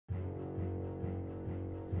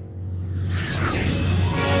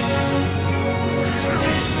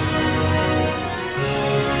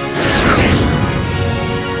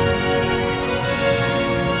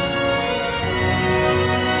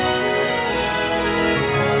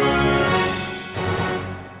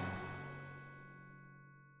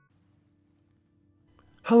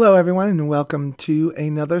Hello, everyone, and welcome to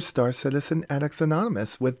another Star Citizen Addicts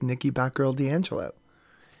Anonymous with Nikki Batgirl D'Angelo.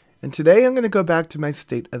 And today I'm going to go back to my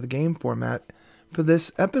State of the Game format for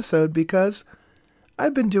this episode because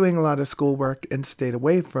I've been doing a lot of schoolwork and stayed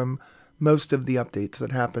away from most of the updates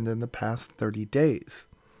that happened in the past 30 days.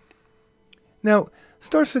 Now,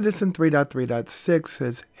 Star Citizen 3.3.6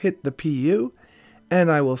 has hit the PU,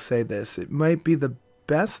 and I will say this, it might be the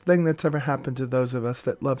best thing that's ever happened to those of us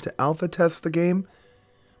that love to alpha test the game,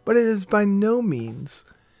 but it is by no means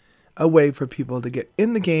a way for people to get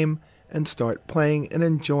in the game and start playing and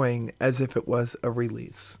enjoying as if it was a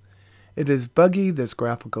release. It is buggy, there's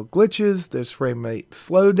graphical glitches, there's frame rate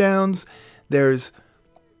slowdowns, there's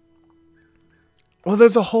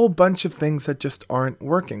a whole bunch of things that just aren't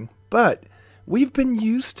working. But we've been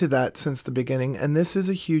used to that since the beginning, and this is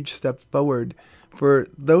a huge step forward for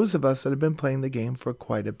those of us that have been playing the game for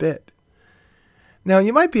quite a bit. Now,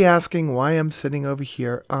 you might be asking why I'm sitting over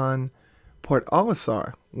here on Port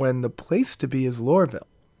Olisar when the place to be is Lorville.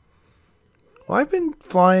 Well, I've been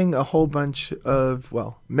flying a whole bunch of,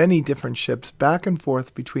 many different ships back and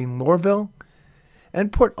forth between Lorville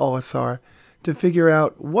and Port Olisar to figure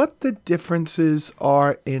out what the differences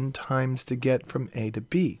are in times to get from A to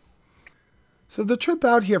B. So the trip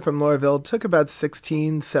out here from Lorville took about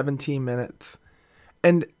 16, 17 minutes.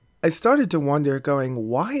 And I started to wonder, going,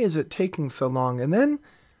 why is it taking so long? And then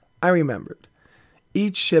I remembered,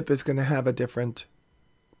 each ship is going to have a different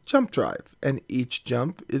jump drive, and each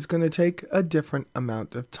jump is going to take a different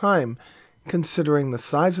amount of time, considering the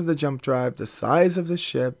size of the jump drive, the size of the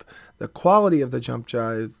ship, the quality of the jump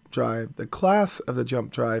drive, the class of the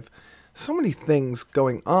jump drive. So many things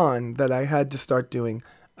going on that I had to start doing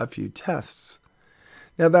a few tests.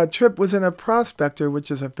 Now, that trip was in a Prospector,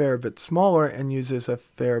 which is a fair bit smaller and uses a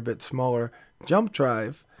fair bit smaller jump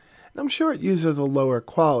drive. And I'm sure it uses a lower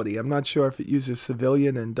quality. I'm not sure if it uses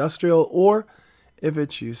civilian, industrial, or if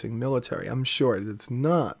it's using military. I'm sure it's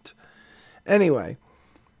not. Anyway,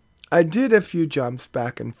 I did a few jumps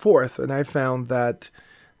back and forth, and I found that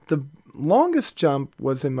the longest jump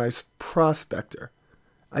was in my Prospector.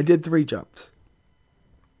 I did 3 jumps.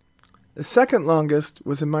 The second longest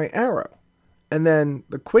was in my Arrow. And then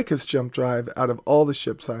the quickest jump drive out of all the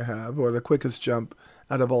ships I have, or the quickest jump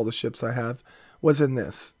out of all the ships I have, was in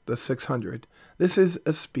this, the 600. This is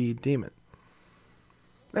a speed demon.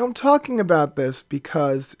 Now I'm talking about this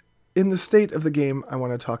because in the state of the game, I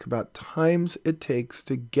want to talk about times it takes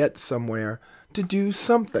to get somewhere to do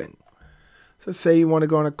something. So say you want to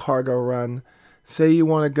go on a cargo run, say you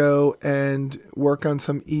want to go and work on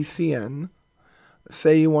some ECN,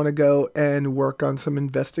 say you want to go and work on some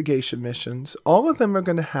investigation missions, all of them are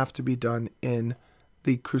going to have to be done in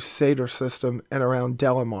the Crusader system and around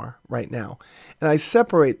Delamar right now. And I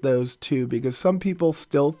separate those two because some people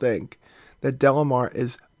still think that Delamar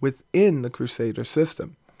is within the Crusader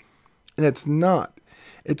system. And it's not.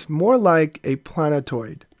 It's more like a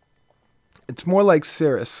planetoid. It's more like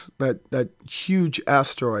Ceres, that huge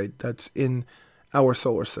asteroid that's in our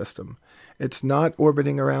solar system. It's not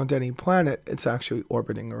orbiting around any planet, it's actually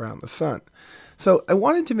orbiting around the sun. So I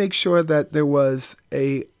wanted to make sure that there was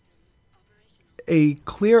a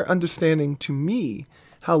clear understanding to me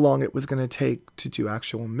how long it was going to take to do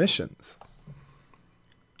actual missions.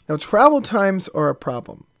 Now, travel times are a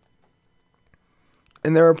problem.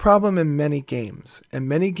 And they're a problem in many games. And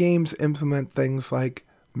many games implement things like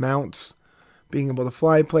mounts, being able to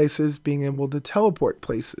fly places, being able to teleport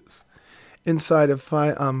places. Inside of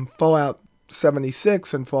Fallout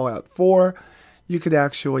 76 and Fallout 4, you could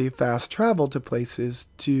actually fast travel to places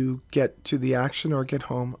to get to the action or get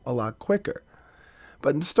home a lot quicker.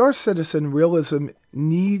 But in Star Citizen, realism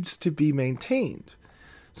needs to be maintained.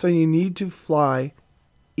 So you need to fly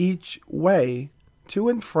each way to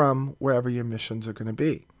and from wherever your missions are going to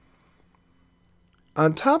be.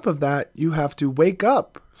 On top of that, you have to wake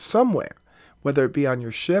up somewhere, whether it be on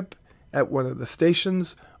your ship, at one of the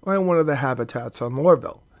stations, or in one of the habitats on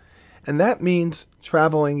Lorville. And that means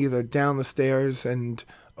traveling either down the stairs and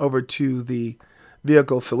over to the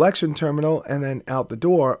vehicle selection terminal and then out the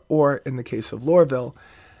door, or in the case of Lorville,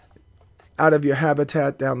 out of your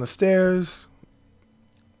habitat down the stairs,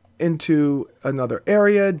 into another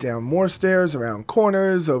area, down more stairs, around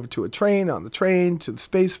corners, over to a train, on the train, to the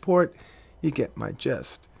spaceport. You get my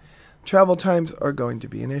gist. Travel times are going to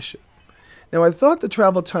be an issue. Now, I thought the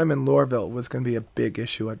travel time in Lorville was going to be a big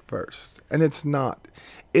issue at first, and it's not.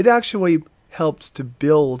 It actually helps to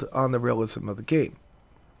build on the realism of the game.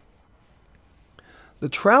 The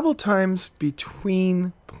travel times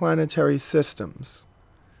between planetary systems,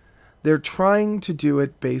 they're trying to do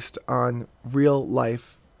it based on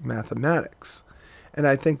real-life mathematics. And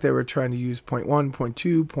I think they were trying to use point 1, point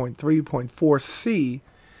 2, point 3, point 4C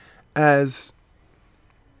as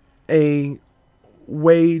a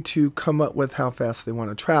way to come up with how fast they want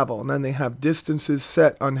to travel. And then they have distances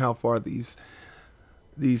set on how far these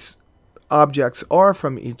objects are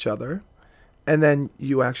from each other. And then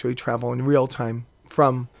you actually travel in real time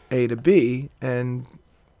from A to B. And,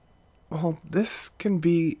 well, this can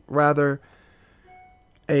be rather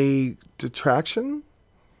a detraction.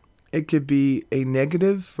 It could be a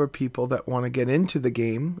negative for people that want to get into the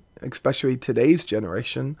game, especially today's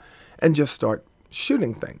generation, and just start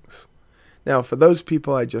shooting things. Now, for those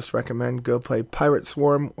people, I just recommend go play Pirate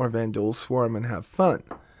Swarm or Vanduul Swarm and have fun.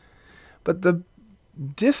 But the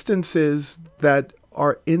distances that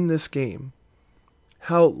are in this game,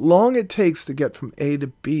 how long it takes to get from A to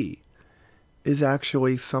B, is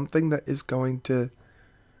actually something that is going to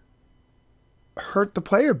hurt the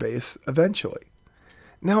player base eventually.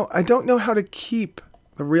 Now, I don't know how to keep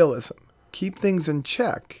the realism, keep things in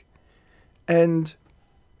check, and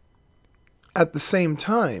at the same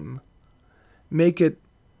time, make it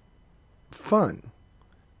fun.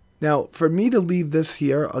 Now, for me to leave this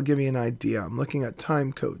here, I'll give you an idea. I'm looking at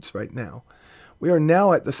time codes right now. We are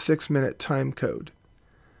now at the 6-minute time code.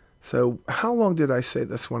 So how long did I say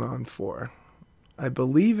this went on for? I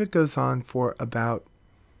believe it goes on for about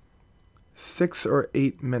 6 or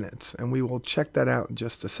 8 minutes, and we will check that out in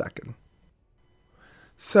just a second.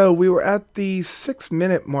 So we were at the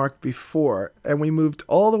 6-minute mark before, and we moved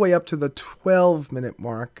all the way up to the 12-minute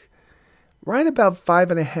mark, right about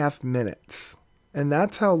 5.5 minutes. And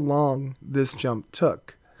that's how long this jump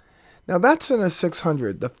took. Now that's in a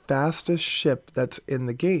 600, the fastest ship that's in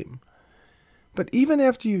the game. But even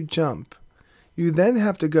after you jump, you then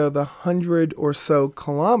have to go the 100 or so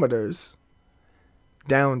kilometers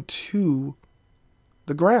down to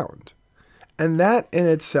the ground. And that in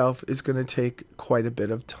itself is going to take quite a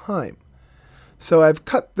bit of time. So I've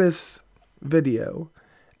cut this video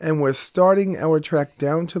and we're starting our trek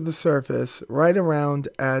down to the surface right around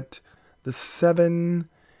at the 7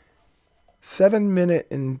 minute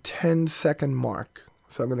and 10 second mark.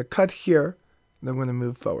 So I'm going to cut here, and then I'm going to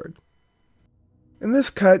move forward. In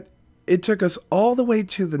this cut, it took us all the way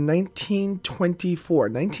to the 19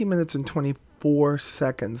 minutes and 24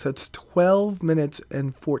 seconds. That's 12 minutes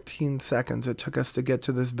and 14 seconds it took us to get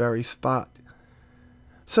to this very spot.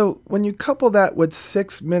 So when you couple that with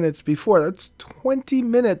 6 minutes before, that's 20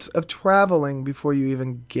 minutes of traveling before you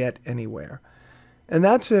even get anywhere. And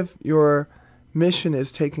that's if your mission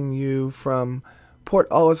is taking you from Port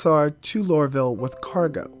Olisar to Lorville with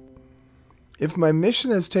cargo. If my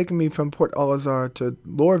mission has taken me from Port Olisar to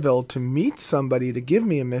Lorville to meet somebody to give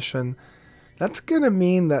me a mission, that's going to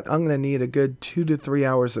mean that I'm going to need a good 2 to 3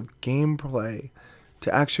 hours of gameplay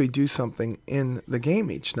to actually do something in the game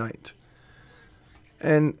each night.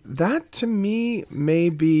 And that to me may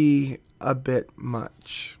be a bit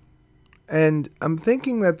much. And I'm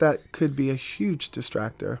thinking that that could be a huge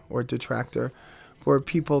distractor or detractor for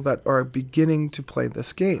people that are beginning to play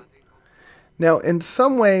this game. Now, in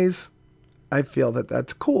some ways, I feel that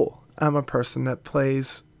that's cool. I'm a person that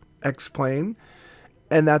plays X-Plane,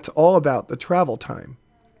 and that's all about the travel time.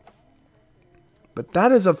 But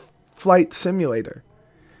that is a flight simulator.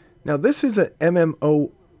 Now, this is an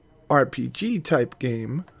MMORPG type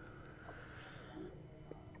game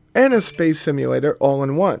and a space simulator all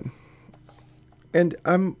in one. And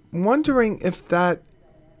I'm wondering if that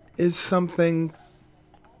is something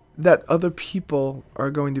that other people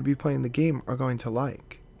are going to be playing the game are going to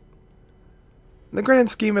like. In the grand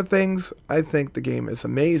scheme of things, I think the game is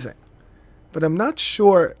amazing. But I'm not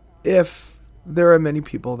sure if there are many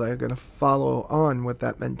people that are going to follow on with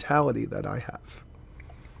that mentality that I have.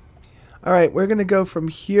 Alright, we're going to go from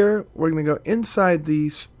here. We're going to go inside the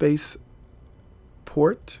space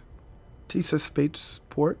port. Teasa space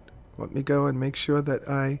port. Let me go and make sure that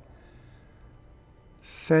I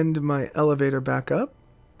send my elevator back up.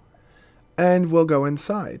 And we'll go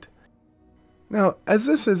inside. Now, as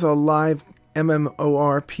this is a live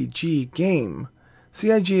MMORPG game,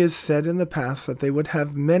 CIG has said in the past that they would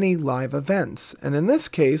have many live events, and in this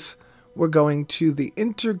case, we're going to the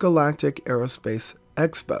Intergalactic Aerospace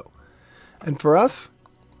Expo. And for us,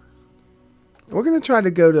 we're going to try to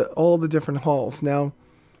go to all the different halls. Now,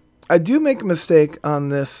 I do make a mistake on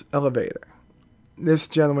this elevator. This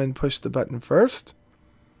gentleman pushed the button first,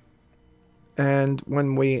 and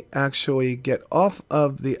when we actually get off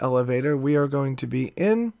of the elevator, we are going to be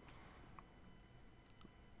in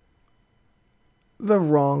the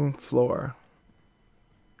wrong floor.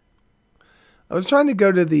 I was trying to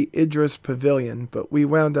go to the Idris Pavilion, but we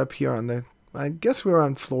wound up here on the, I guess we were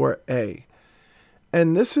on floor A.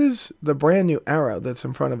 And this is the brand new Arrow that's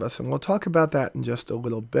in front of us, and we'll talk about that in just a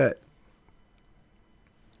little bit.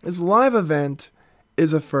 This live event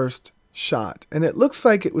is a first shot, and it looks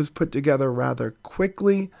like it was put together rather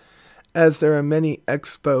quickly, as there are many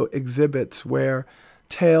expo exhibits where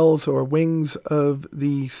tails or wings of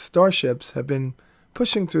the starships have been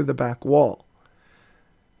pushing through the back wall.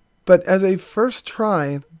 But as a first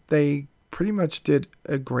try, they pretty much did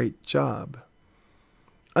a great job.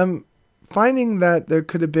 I'm finding that there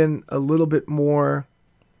could have been a little bit more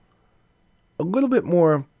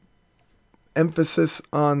emphasis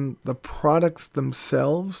on the products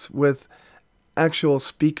themselves, with actual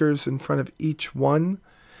speakers in front of each one.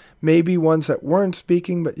 Maybe ones that weren't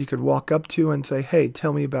speaking, but you could walk up to and say, hey,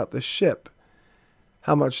 tell me about this ship.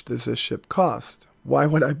 How much does this ship cost? Why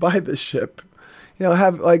would I buy this ship?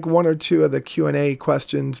 Have like one or two of the Q&A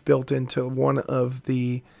questions built into one of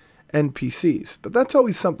the NPCs. But that's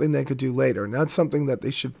always something they could do later, and that's something that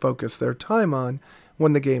they should focus their time on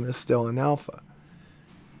when the game is still in alpha.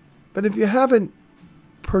 But if you haven't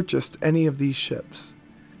purchased any of these ships,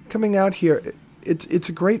 coming out here, it's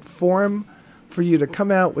a great forum for you to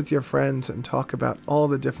come out with your friends and talk about all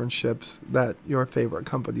the different ships that your favorite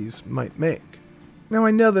companies might make. Now,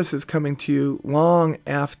 I know this is coming to you long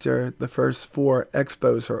after the first 4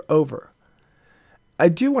 expos are over. I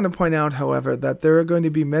do want to point out, however, that there are going to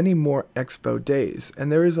be many more expo days, and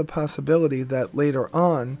there is a possibility that later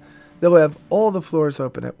on they'll have all the floors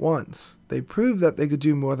open at once. They proved that they could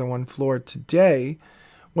do more than one floor today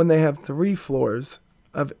when they have 3 floors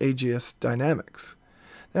of Aegis Dynamics.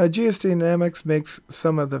 Now, Aegis Dynamics makes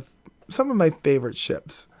some of my favorite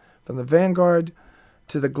ships, from the Vanguard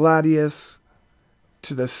to the Gladius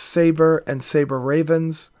to the Saber and Saber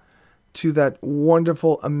Ravens to that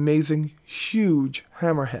wonderful, amazing, huge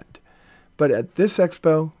Hammerhead. But at this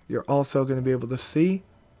expo, you're also going to be able to see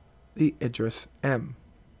the Idris M.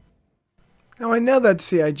 Now, I know that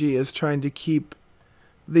CIG is trying to keep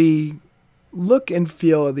the look and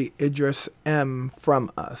feel of the Idris M from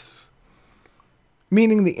us.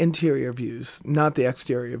 Meaning the interior views, not the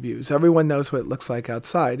exterior views. Everyone knows what it looks like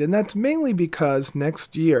outside. And that's mainly because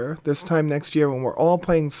this time next year, when we're all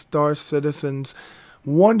playing Star Citizen's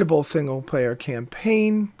wonderful single-player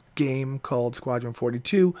campaign game called Squadron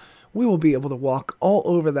 42, we will be able to walk all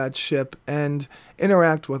over that ship and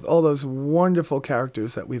interact with all those wonderful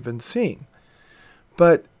characters that we've been seeing.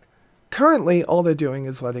 But currently, all they're doing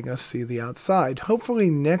is letting us see the outside. Hopefully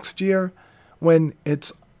next year, when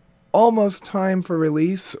it's almost time for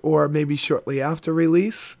release, or maybe shortly after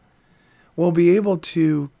release, we'll be able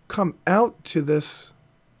to come out to this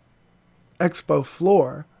expo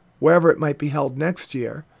floor, wherever it might be held next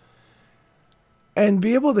year, and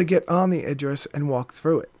be able to get on the Idris and walk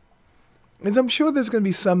through it. As I'm sure there's going to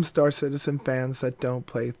be some Star Citizen fans that don't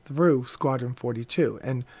play through Squadron 42,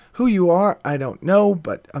 and who you are, I don't know,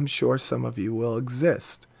 but I'm sure some of you will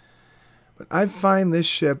exist. But I find this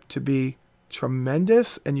ship to be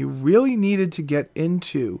tremendous, and you really needed to get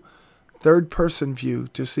into third-person view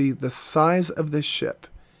to see the size of this ship.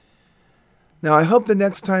 Now, I hope the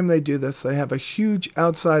next time they do this, they have a huge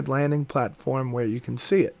outside landing platform where you can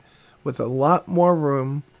see it, with a lot more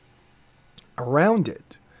room around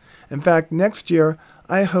it. In fact, next year,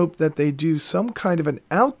 I hope that they do some kind of an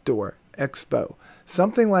outdoor expo,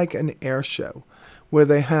 something like an air show, where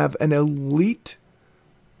they have an elite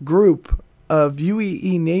group of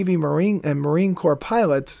UEE Navy, Marine, and Marine Corps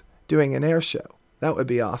pilots doing an air show. That would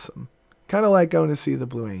be awesome. Kind of like going to see the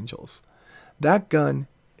Blue Angels. That gun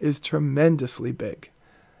is tremendously big.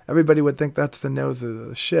 Everybody would think that's the nose of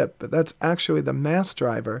the ship, but that's actually the mass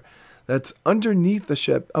driver that's underneath the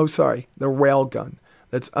ship. Oh, sorry, the rail gun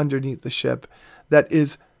that's underneath the ship that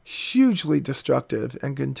is hugely destructive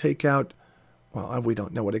and can take out, well, we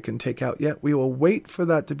don't know what it can take out yet. We will wait for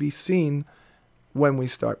that to be seen when we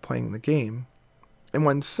start playing the game, and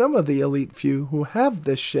when some of the elite few who have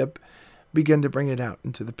this ship begin to bring it out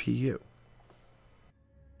into the PU.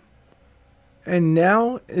 And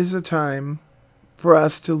now is the time for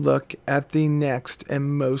us to look at the next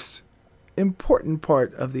and most important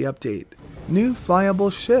part of the update, new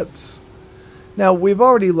flyable ships. Now, we've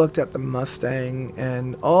already looked at the Mustang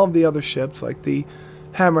and all of the other ships like the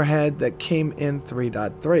Hammerhead that came in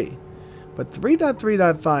 3.3. But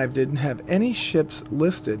 3.3.5 didn't have any ships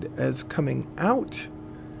listed as coming out.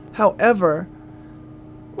 However,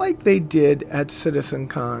 like they did at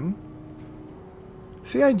CitizenCon,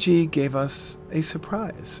 CIG gave us a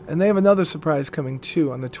surprise. And they have another surprise coming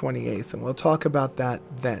too on the 28th, and we'll talk about that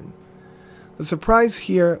then. The surprise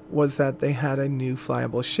here was that they had a new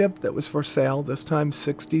flyable ship that was for sale, this time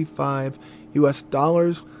 $65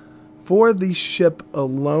 US for the ship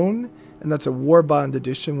alone, and that's a War Bond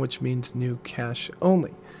edition, which means new cash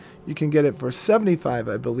only. You can get it for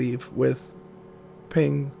 $75, I believe, with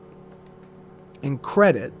paying in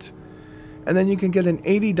credit. And then you can get an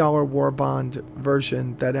 $80 War Bond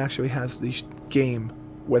version that actually has the game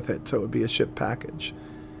with it, so it would be a ship package.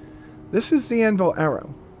 This is the Anvil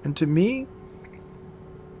Arrow, and to me,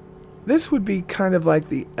 this would be kind of like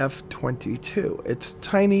the F-22. It's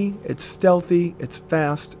tiny, it's stealthy, it's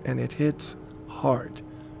fast, and it hits hard.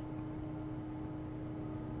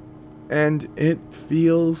 And it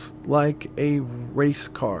feels like a race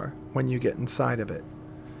car when you get inside of it.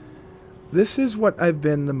 This is what I've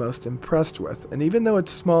been the most impressed with, and even though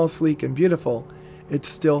it's small, sleek, and beautiful, it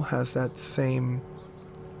still has that same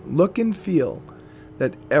look and feel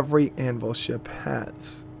that every Anvil ship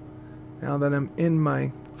has. Now that I'm in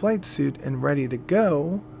my flight suit and ready to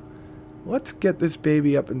go, let's get this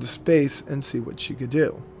baby up into space and see what she could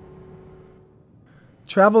do.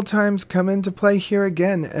 Travel times come into play here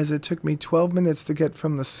again, as it took me 12 minutes to get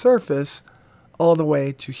from the surface all the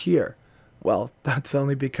way to here. Well, that's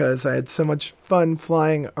only because I had so much fun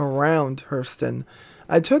flying around Hurston.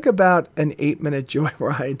 I took about an 8-minute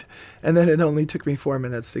joyride, and then it only took me 4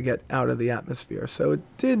 minutes to get out of the atmosphere, so it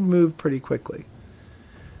did move pretty quickly.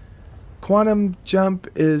 Quantum jump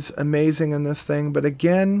is amazing in this thing, but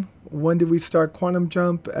again, when did we start quantum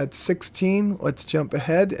jump? At 16. Let's jump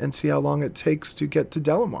ahead and see how long it takes to get to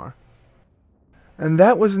Delamar. And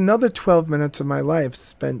that was another 12 minutes of my life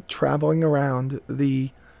spent traveling around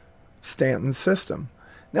the Stanton system.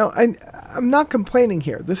 Now, I'm not complaining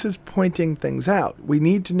here. This is pointing things out. We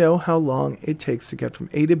need to know how long it takes to get from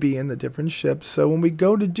A to B in the different ships, so when we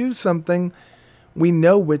go to do something, we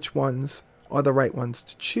know which ones are the right ones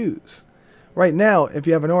to choose. Right now, if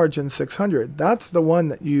you have an Origin 600, that's the one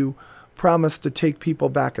that you promise to take people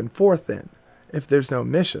back and forth in if there's no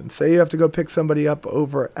mission. Say you have to go pick somebody up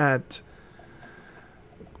over at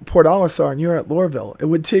Port Olisar and you're at Lorville. It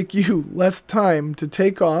would take you less time to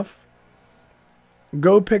take off,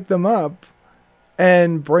 go pick them up,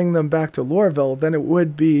 and bring them back to Lorville than it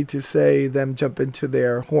would be to, say, them jump into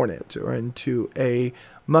their Hornet or into a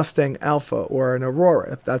Mustang Alpha or an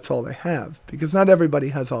Aurora, if that's all they have, because not everybody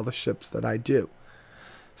has all the ships that I do.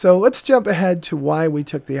 So let's jump ahead to why we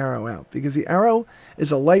took the Arrow out, because the Arrow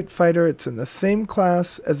is a light fighter. It's in the same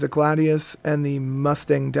class as the Gladius and the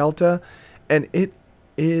Mustang Delta, and it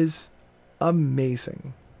is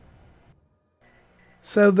amazing.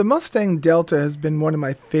 So the Mustang Delta has been one of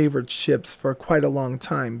my favorite ships for quite a long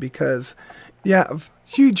time because you have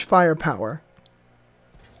huge firepower,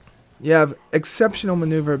 you have exceptional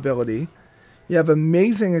maneuverability, you have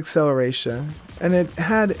amazing acceleration, and it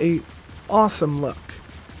had a awesome look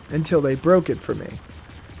until they broke it for me.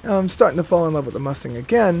 Now I'm starting to fall in love with the Mustang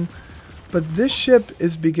again, but this ship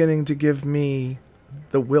is beginning to give me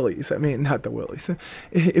the willies. I mean, not the willies.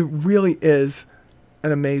 It really is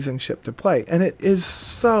an amazing ship to play, and it is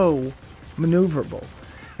so maneuverable.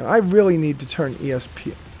 Now, I really need to turn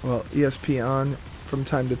ESP on from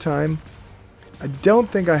time to time. I don't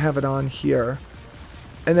think I have it on here,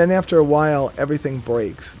 and then after a while everything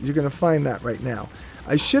breaks. You're going to find that right now.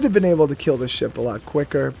 I should have been able to kill this ship a lot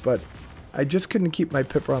quicker, but I just couldn't keep my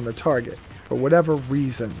Pipper on the target for whatever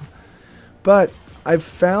reason. But I've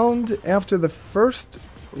found after the first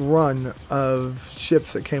run of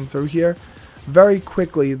ships that came through here, very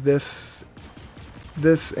quickly this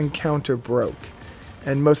encounter broke,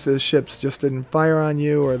 and most of the ships just didn't fire on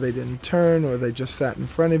you, or they didn't turn, or they just sat in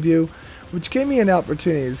front of you, which gave me an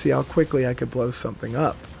opportunity to see how quickly I could blow something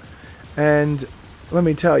up. And let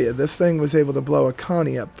me tell you, this thing was able to blow a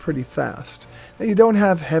Connie up pretty fast. Now, you don't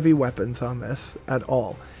have heavy weapons on this at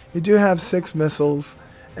all. You do have 6 missiles,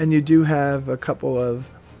 and you do have a couple of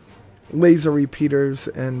laser repeaters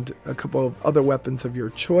and a couple of other weapons of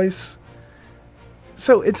your choice.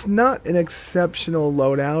 So it's not an exceptional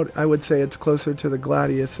loadout. I would say it's closer to the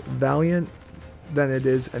Gladius Valiant than it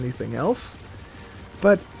is anything else.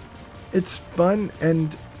 But it's fun,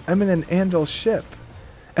 and I'm in an Anvil ship.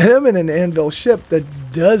 And I'm in an Anvil ship that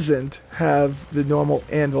doesn't have the normal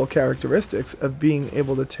Anvil characteristics of being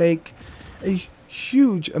able to take a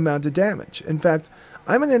huge amount of damage. In fact,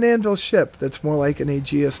 I'm in an Anvil ship that's more like an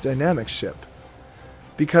Aegis Dynamics ship,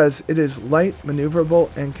 because it is light,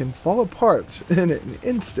 maneuverable, and can fall apart in an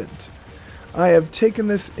instant. I have taken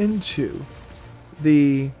this into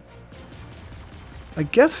the, I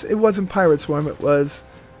guess it wasn't Pirate Swarm, it was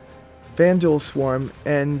Vandal Swarm,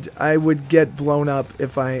 and I would get blown up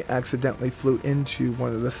if I accidentally flew into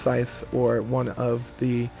one of the scythes or one of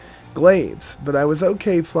the glaives, but I was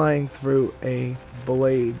okay flying through a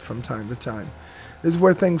blade from time to time. This is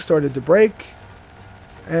where things started to break,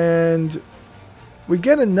 and We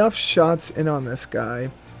get enough shots in on this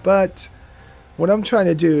guy, but what I'm trying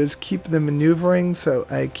to do is keep the maneuvering, so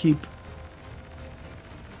I keep...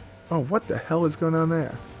 Oh, what the hell is going on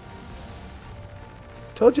there?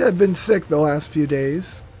 Told you I'd been sick the last few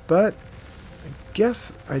days, but I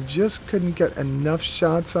guess I just couldn't get enough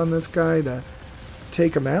shots on this guy to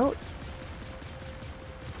take him out.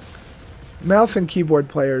 Mouse and keyboard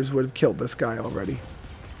players would have killed this guy already.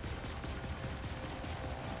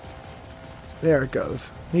 There it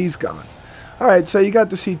goes. He's gone. Alright, so you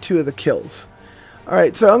got to see 2 of the kills.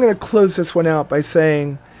 Alright, so I'm going to close this one out by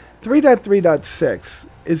saying 3.3.6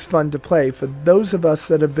 is fun to play for those of us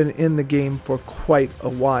that have been in the game for quite a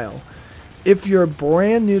while. If you're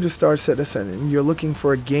brand new to Star Citizen and you're looking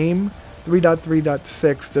for a game,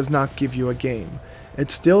 3.3.6 does not give you a game.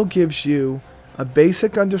 It still gives you a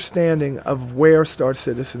basic understanding of where Star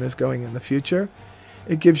Citizen is going in the future.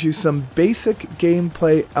 It gives you some basic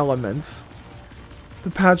gameplay elements. The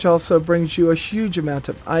patch also brings you a huge amount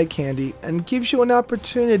of eye candy and gives you an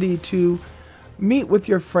opportunity to meet with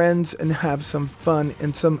your friends and have some fun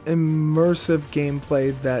and some immersive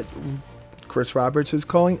gameplay that Chris Roberts is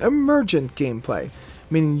calling emergent gameplay,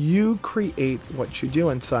 meaning you create what you do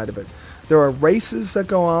inside of it. There are races that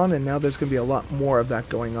go on, and now there's going to be a lot more of that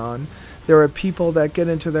going on. There are people that get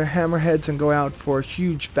into their hammerheads and go out for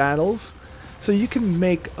huge battles, so you can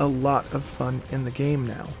make a lot of fun in the game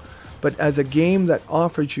now. But as a game that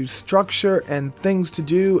offers you structure and things to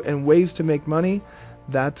do and ways to make money,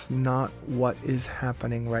 that's not what is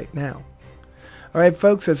happening right now. Alright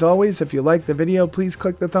folks, as always, if you like the video, please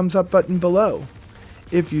click the thumbs up button below.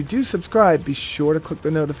 If you do subscribe, be sure to click the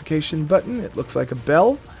notification button. It looks like a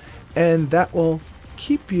bell, and that will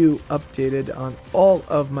keep you updated on all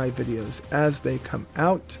of my videos as they come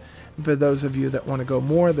out. For those of you that want to go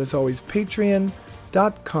more, there's always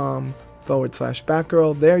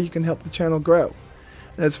patreon.com/Batgirl. There you can help the channel grow.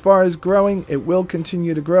 As far as growing, it will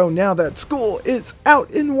continue to grow now that school is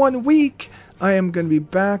out in 1 week. I am going to be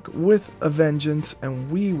back with a vengeance,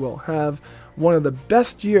 and we will have one of the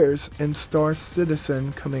best years in Star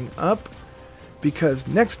Citizen coming up, because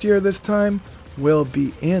next year this time we'll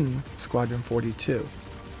be in Squadron 42.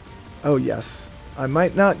 Oh yes, I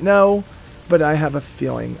might not know, but I have a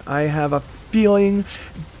feeling. I have a feeling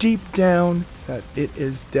deep down that it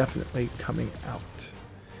is definitely coming out.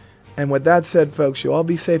 And with that said, folks, you all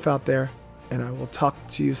be safe out there, and I will talk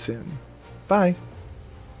to you soon. Bye.